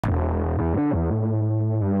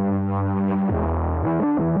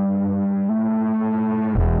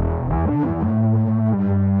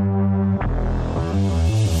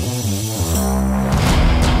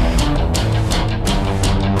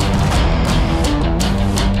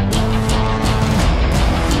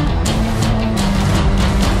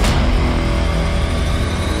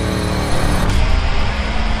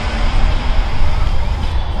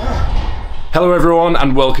Hello everyone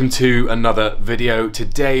and welcome to another video.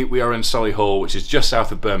 Today we are in Solihull, which is just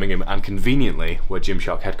south of Birmingham and conveniently where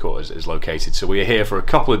GYMSHARK headquarters is located. So we are here for a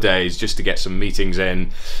couple of days just to get some meetings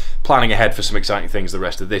in, planning ahead for some exciting things the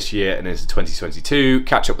rest of this year and into 2022,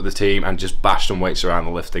 catch up with the team and just bash some weights around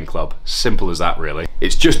the lifting club. Simple as that really.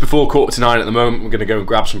 It's just before 8:45 at the moment. We're going to go and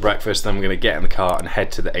grab some breakfast, then we're going to get in the car and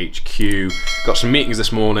head to the HQ. Got some meetings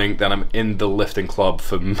this morning, then I'm in the lifting club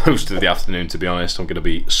for most of the afternoon, to be honest. I'm going to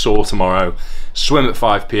be sore tomorrow. Swim at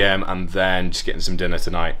 5 PM and then just getting some dinner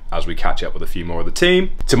tonight as we catch up with a few more of the team.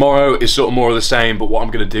 Tomorrow is sort of more of the same, but what I'm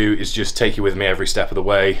going to do is just take you with me every step of the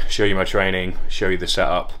way, show you my training, show you the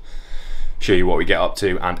setup, show you what we get up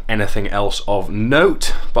to and anything else of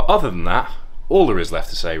note. But other than that, all there is left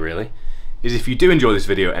to say really is if you do enjoy this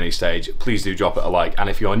video at any stage, please do drop it a like, and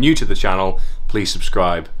if you are new to the channel, please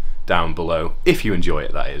subscribe down below, if you enjoy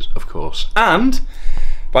it that is, of course. And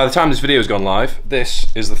by the time this video has gone live, this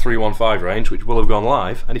is the 315 range, which will have gone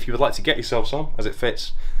live, and if you would like to get yourself some, as it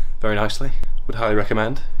fits very nicely, would highly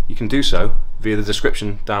recommend you can do so via the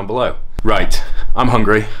description down below. Right, I'm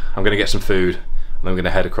hungry, I'm gonna get some food, and I'm gonna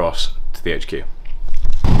head across to the HQ.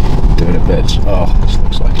 Doing it bits. Oh, this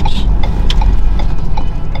looks like it's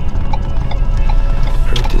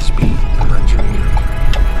heard this beat in my dream.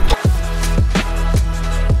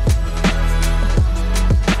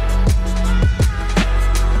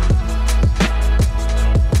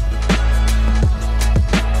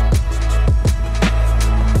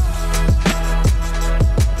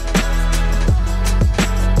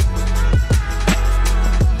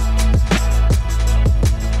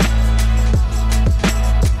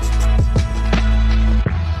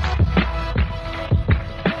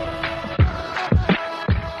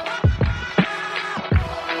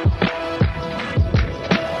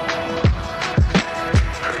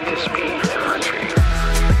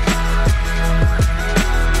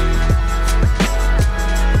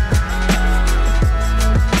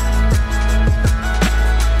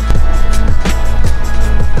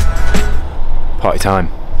 Party time.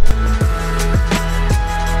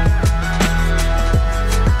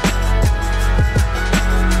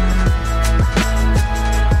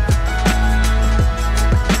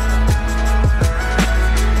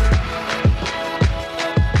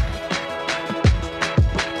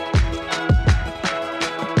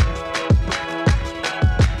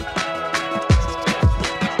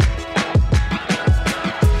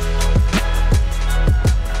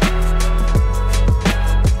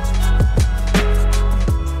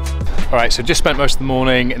 Alright, so just spent most of the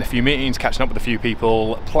morning in a few meetings, catching up with a few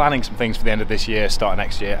people, planning some things for the end of this year, start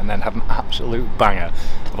next year, and then have an absolute banger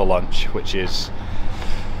of a lunch, which is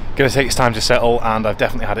going to take its time to settle, and I've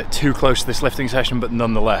definitely had it too close to this lifting session, but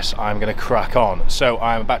nonetheless, I'm going to crack on. So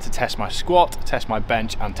I'm about to test my squat, test my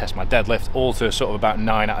bench, and test my deadlift, all to sort of about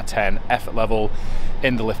 9 out of 10 effort level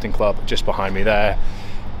in the lifting club just behind me there.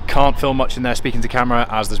 Can't film much in there speaking to camera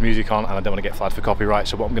as there's music on, and I don't want to get flagged for copyright,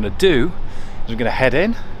 so what I'm going to do is I'm going to head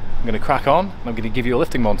in, I'm going to crack on, and I'm going to give you a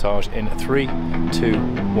lifting montage in 3, 2,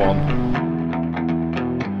 1.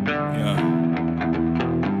 Yeah.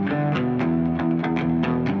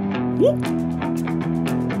 Whoop.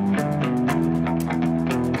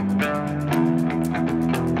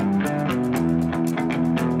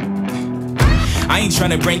 I ain't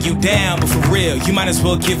tryna bring you down, but for real, you might as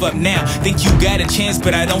well give up now. Think you got a chance,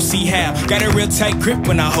 but I don't see how. Got a real tight grip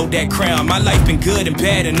when I hold that crown. My life been good and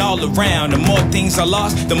bad and all around. The more things I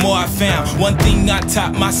lost, the more I found. One thing I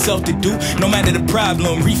taught myself to do, no matter the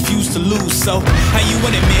problem, refuse to lose. So, how you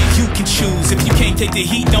want it, man, you can choose. If you can't take the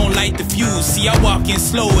heat, don't light the fuse. See, I walk in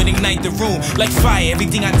slow and ignite the room. Like fire,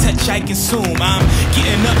 everything I touch, I consume. I'm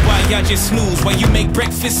getting up while y'all just snooze. While you make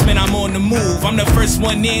breakfast, man, I'm on the move. I'm the first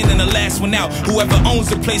one in and the last one out. Whoever owns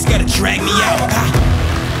the place gotta drag me out.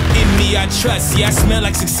 In me I trust, yeah I smell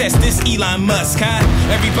like success, this Elon Musk, huh?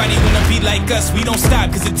 Everybody wanna be like us, we don't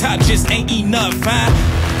stop cause the top just ain't enough, huh?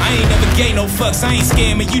 I ain't never gave no fucks, I ain't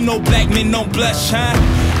scared, man, you know black men don't blush, huh?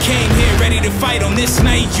 Came here ready to fight on this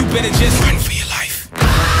night, you better just run for your life.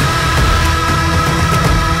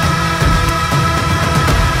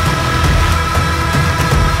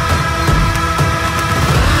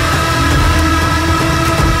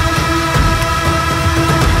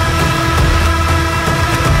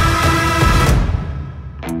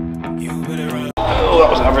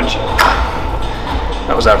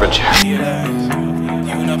 That was average.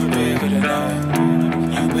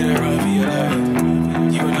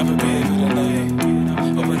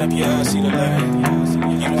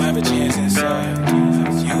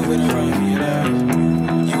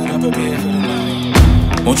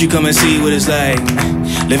 Won't you come and see what it's like?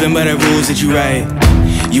 Living by the rules that you write.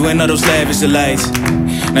 You ain't know those lavish delights.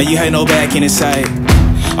 Now you ain't no back in sight.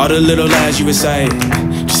 All the little lies you recite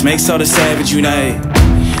just makes all the savage unite.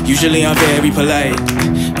 Usually I'm very polite,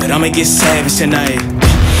 but I'ma get savage tonight.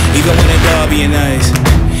 Even when a dog being nice,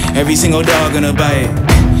 every single dog gonna bite.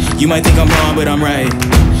 You might think I'm wrong, but I'm right.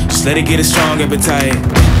 Just let it get a strong appetite.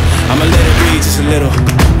 I'ma let it breathe just a little.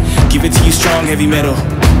 Give it to you strong, heavy metal.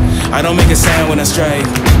 I don't make a sound when I strike.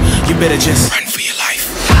 You better just run for your life.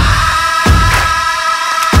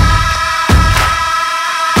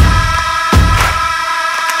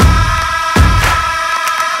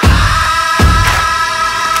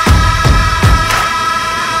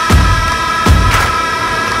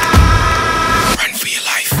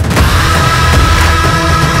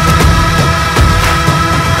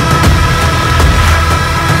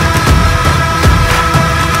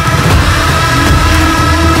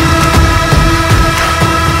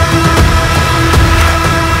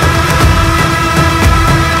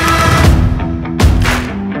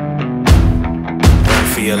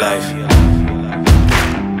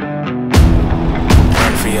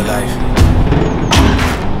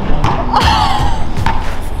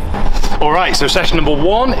 Alright, so session number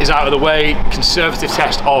 1 is out of the way. Conservative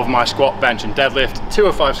test of my squat, bench and deadlift.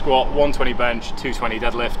 205 squat, 120 bench, 220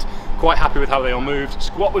 deadlift. Quite happy with how they all moved.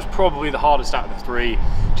 Squat was probably the hardest out of the 3.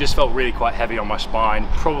 Just felt really quite heavy on my spine.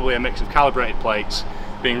 Probably a mix of calibrated plates,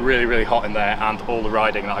 being really hot in there, and all the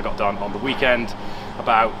riding that I got done on the weekend.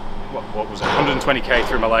 About, what was it, 120k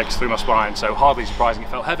through my legs, through my spine, so hardly surprising it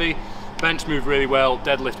felt heavy. Bench moved really well,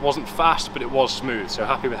 deadlift wasn't fast, but it was smooth, so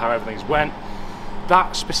happy with how everything's went.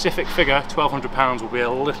 That specific figure, £1,200, will be a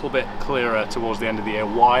little bit clearer towards the end of the year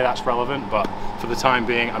why that's relevant, but for the time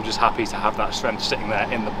being I'm just happy to have that strength sitting there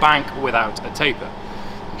in the bank without a taper.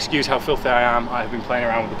 Excuse how filthy I am, I have been playing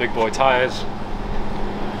around with the big boy tyres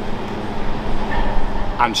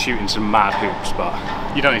and shooting some mad hoops,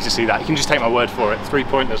 but you don't need to see that, you can just take my word for it.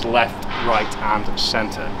 3-pointers left, right and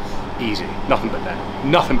centre. Easy, nothing but net,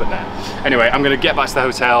 nothing but net. Anyway, I'm going to get back to the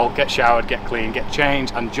hotel, get showered, get clean, get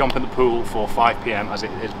changed and jump in the pool for 5 PM as it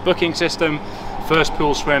is booking system. First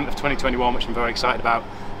pool swim of 2021, which I'm very excited about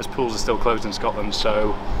as pools are still closed in Scotland,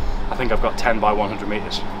 so I think I've got 10 by 100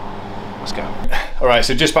 metres. Let's go. Alright,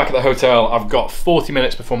 so just back at the hotel, I've got 40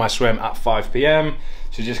 minutes before my swim at 5 PM.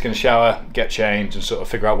 So just going to shower, get changed and sort of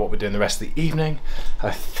figure out what we're doing the rest of the evening. I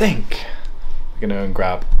think we're going to go and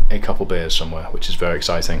grab a couple beers somewhere, which is very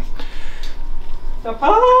exciting. I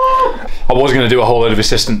was going to do a whole load of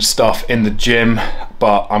assistant stuff in the gym,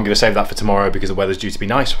 but I'm going to save that for tomorrow because the weather's due to be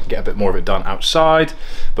nice. We can get a bit more of it done outside,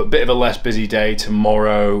 but a bit of a less busy day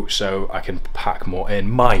tomorrow, so I can pack more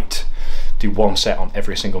in. Might do 1 set on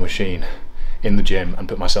every single machine in the gym and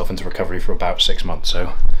put myself into recovery for about 6 months,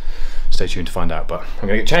 so stay tuned to find out. But I'm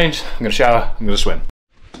going to get changed, I'm going to shower, I'm going to swim.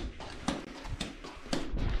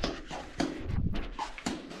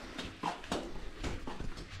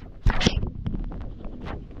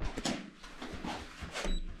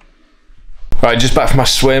 Right, just back from my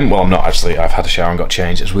swim. Well, I'm not actually, I've had a shower and got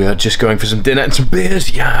changed as we are just going for some dinner and some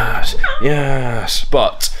beers. Yes, yes.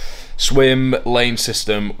 But swim lane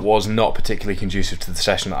system was not particularly conducive to the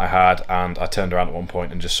session that I had, and I turned around at one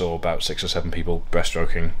point and just saw about 6 or 7 people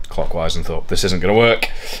breaststroking clockwise and thought, this isn't going to work.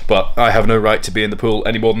 But I have no right to be in the pool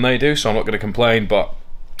any more than they do, so I'm not going to complain, but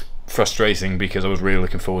frustrating because I was really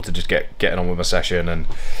looking forward to just getting on with my session and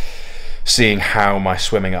seeing how my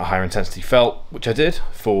swimming at a higher intensity felt, which I did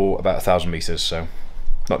for about 1,000 meters, so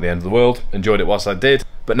not the end of the world. Enjoyed it whilst I did,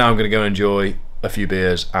 but now I'm going to go enjoy a few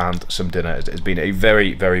beers and some dinner. It's been a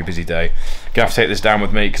very busy day. Gonna have to take this down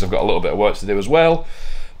with me because I've got a little bit of work to do as well,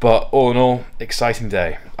 but all in all, exciting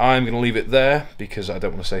day. I'm going to leave it there because I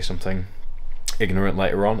don't want to say something ignorant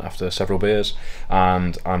later on after several beers,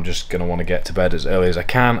 and I'm just going to want to get to bed as early as I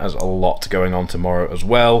can, as a lot going on tomorrow as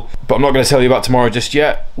well. But I'm not going to tell you about tomorrow just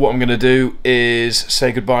yet. What I'm going to do is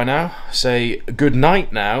say goodbye now, say good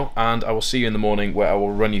night now, and I will see you in the morning where I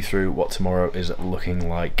will run you through what tomorrow is looking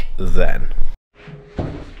like then.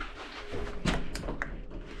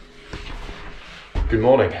 Good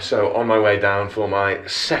morning. So on my way down for my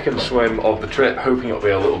second swim of the trip, hoping it'll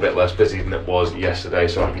be a little bit less busy than it was yesterday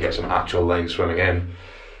so I can get some actual lane swimming in.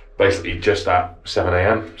 Basically just at 7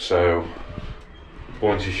 AM. So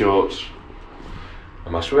buoyancy shorts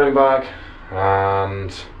and my swimming bag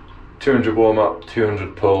and 200 warm up,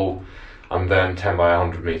 200 pull, and then 10 by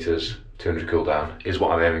 100 meters, 200 cool down is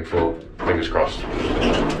what I'm aiming for. Fingers crossed.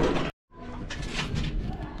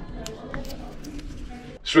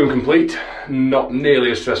 Swim complete, not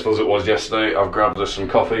nearly as stressful as it was yesterday. I've grabbed us some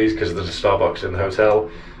coffees because there's a Starbucks in the hotel,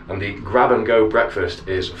 and the grab and go breakfast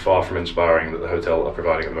is far from inspiring that the hotel are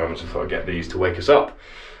providing at the moment, so I thought I'd get these to wake us up.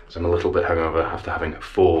 because I'm a little bit hungover after having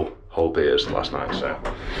 4 whole beers last night. So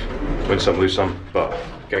win some, lose some, but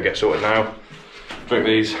gonna get sorted now. Drink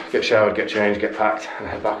these, get showered, get changed, get packed, and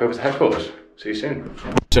head back over to headquarters. See you soon.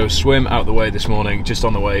 So swim out the way this morning, just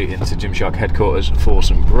on the way into GYMSHARK headquarters for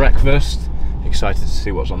some breakfast. Excited to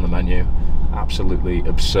see what's on the menu. Absolutely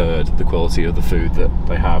absurd, the quality of the food that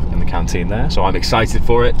they have in the canteen there, so I'm excited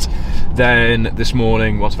for it. Then this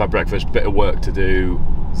morning, once I've had breakfast, bit of work to do,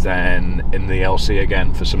 then in the LC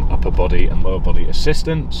again for some upper body and lower body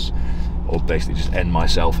assistance, or basically just end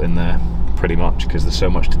myself in there pretty much because there's so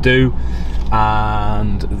much to do.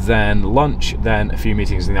 And then lunch, then a few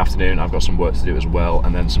meetings in the afternoon. I've got some work to do as well,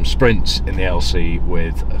 and then some sprints in the LC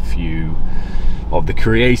with a few of the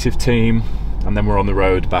creative team, and then we're on the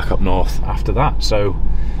road back up north after that. So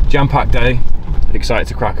jam-packed day, excited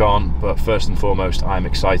to crack on, but first and foremost I'm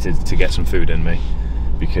excited to get some food in me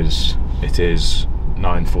because it is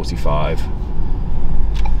 9:45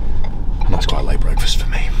 and that's quite a late breakfast for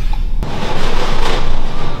me.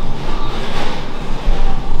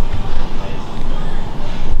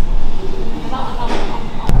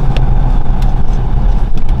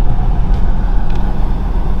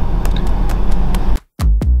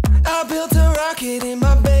 In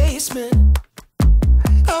my basement,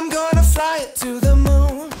 I'm gonna fly it to the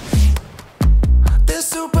moon. This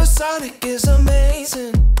supersonic is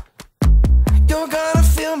amazing. You're gonna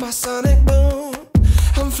feel my sonic boom.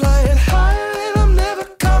 I'm flying higher and I'm never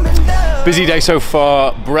coming down. Busy day so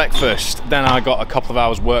far. Breakfast, then I got a couple of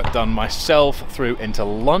hours work done myself through into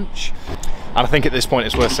lunch. And I think at this point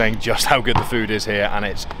it's worth saying just how good the food is here, and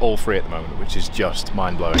it's all free at the moment, which is just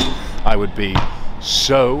mind-blowing. I would be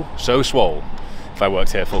so swole if I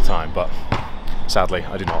worked here full time, but sadly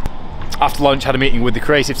I do not. After lunch, had a meeting with the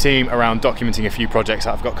creative team around documenting a few projects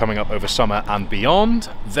that I've got coming up over summer and beyond.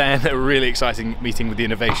 Then a really exciting meeting with the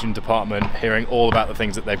innovation department, hearing all about the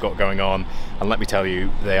things that they've got going on, and let me tell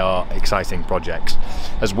you, they are exciting projects,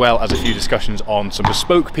 as well as a few discussions on some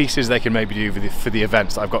bespoke pieces they can maybe do for the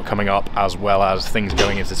events that I've got coming up, as well as things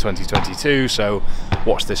going into 2022, so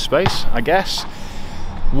watch this space, I guess.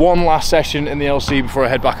 One last session in the LC before I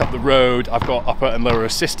head back up the road. I've got upper and lower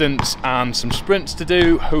assistance and some sprints to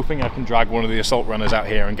do, hoping I can drag one of the assault runners out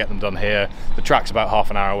here and get them done here. The track's about half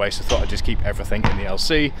an hour away, so I thought I'd just keep everything in the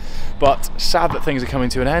LC. But sad that things are coming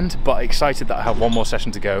to an end, but excited that I have one more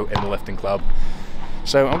session to go in the lifting club.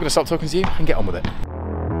 So I'm gonna stop talking to you and get on with it.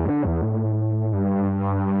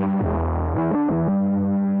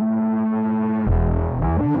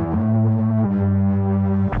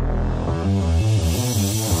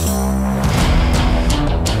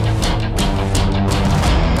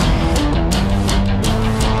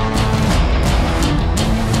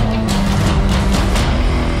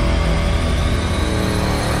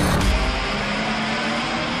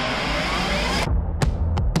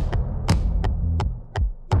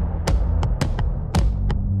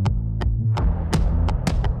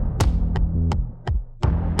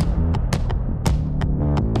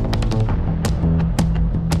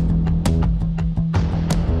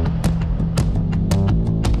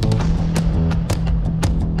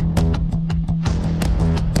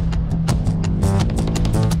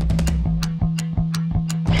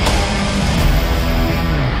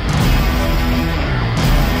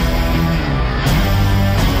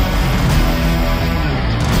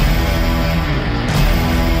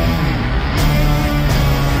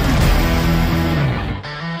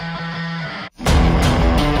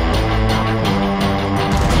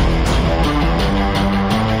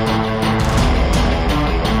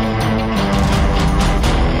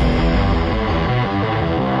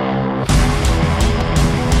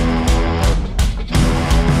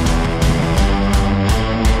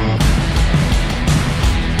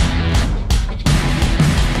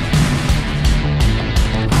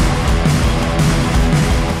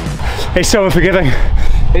 It's so unforgiving.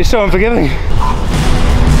 It's so unforgiving.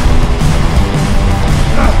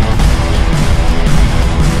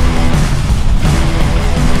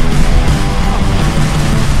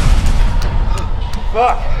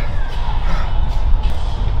 Fuck.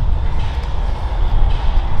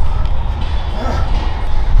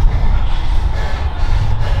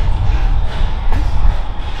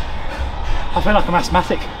 I feel like I'm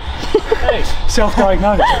asthmatic. Hey,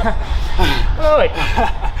 self-diagnosed.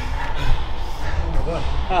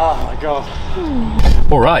 Oh my god.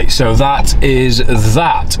 Alright, so that is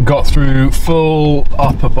that. Got through full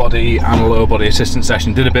upper body and lower body assistance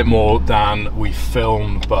session. Did a bit more than we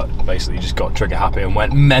filmed, but basically just got trigger happy and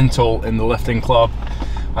went mental in the lifting club.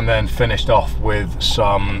 And then finished off with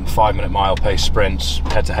some 5-minute mile pace sprints,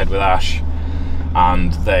 head to head with Ash.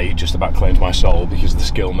 and they just about claimed my soul because the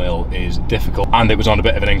skill mill is difficult and it was on a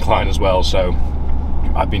bit of an incline as well, so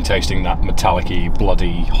I've been tasting that metallic-y,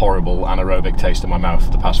 bloody, horrible anaerobic taste in my mouth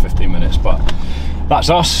for the past 15 minutes, but that's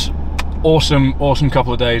us. Awesome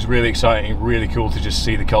couple of days, really exciting, really cool to just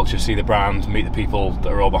see the culture, see the brand, meet the people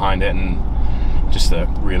that are all behind it, and just a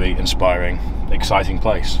really inspiring, exciting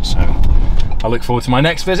place. So I look forward to my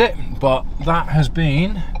next visit, but that has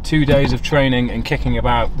been 2 days of training and kicking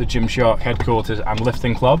about the GYMSHARK headquarters and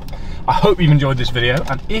lifting club. I hope you've enjoyed this video,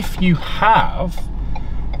 and if you have,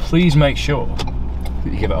 please make sure that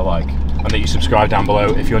you give it a like and that you subscribe down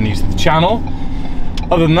below if you're new to the channel.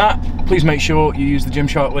 Other than that, please make sure you use the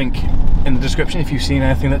GYMSHARK link in the description if you've seen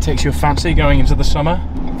anything that takes your fancy going into the summer.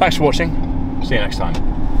 Thanks for watching. See you next time.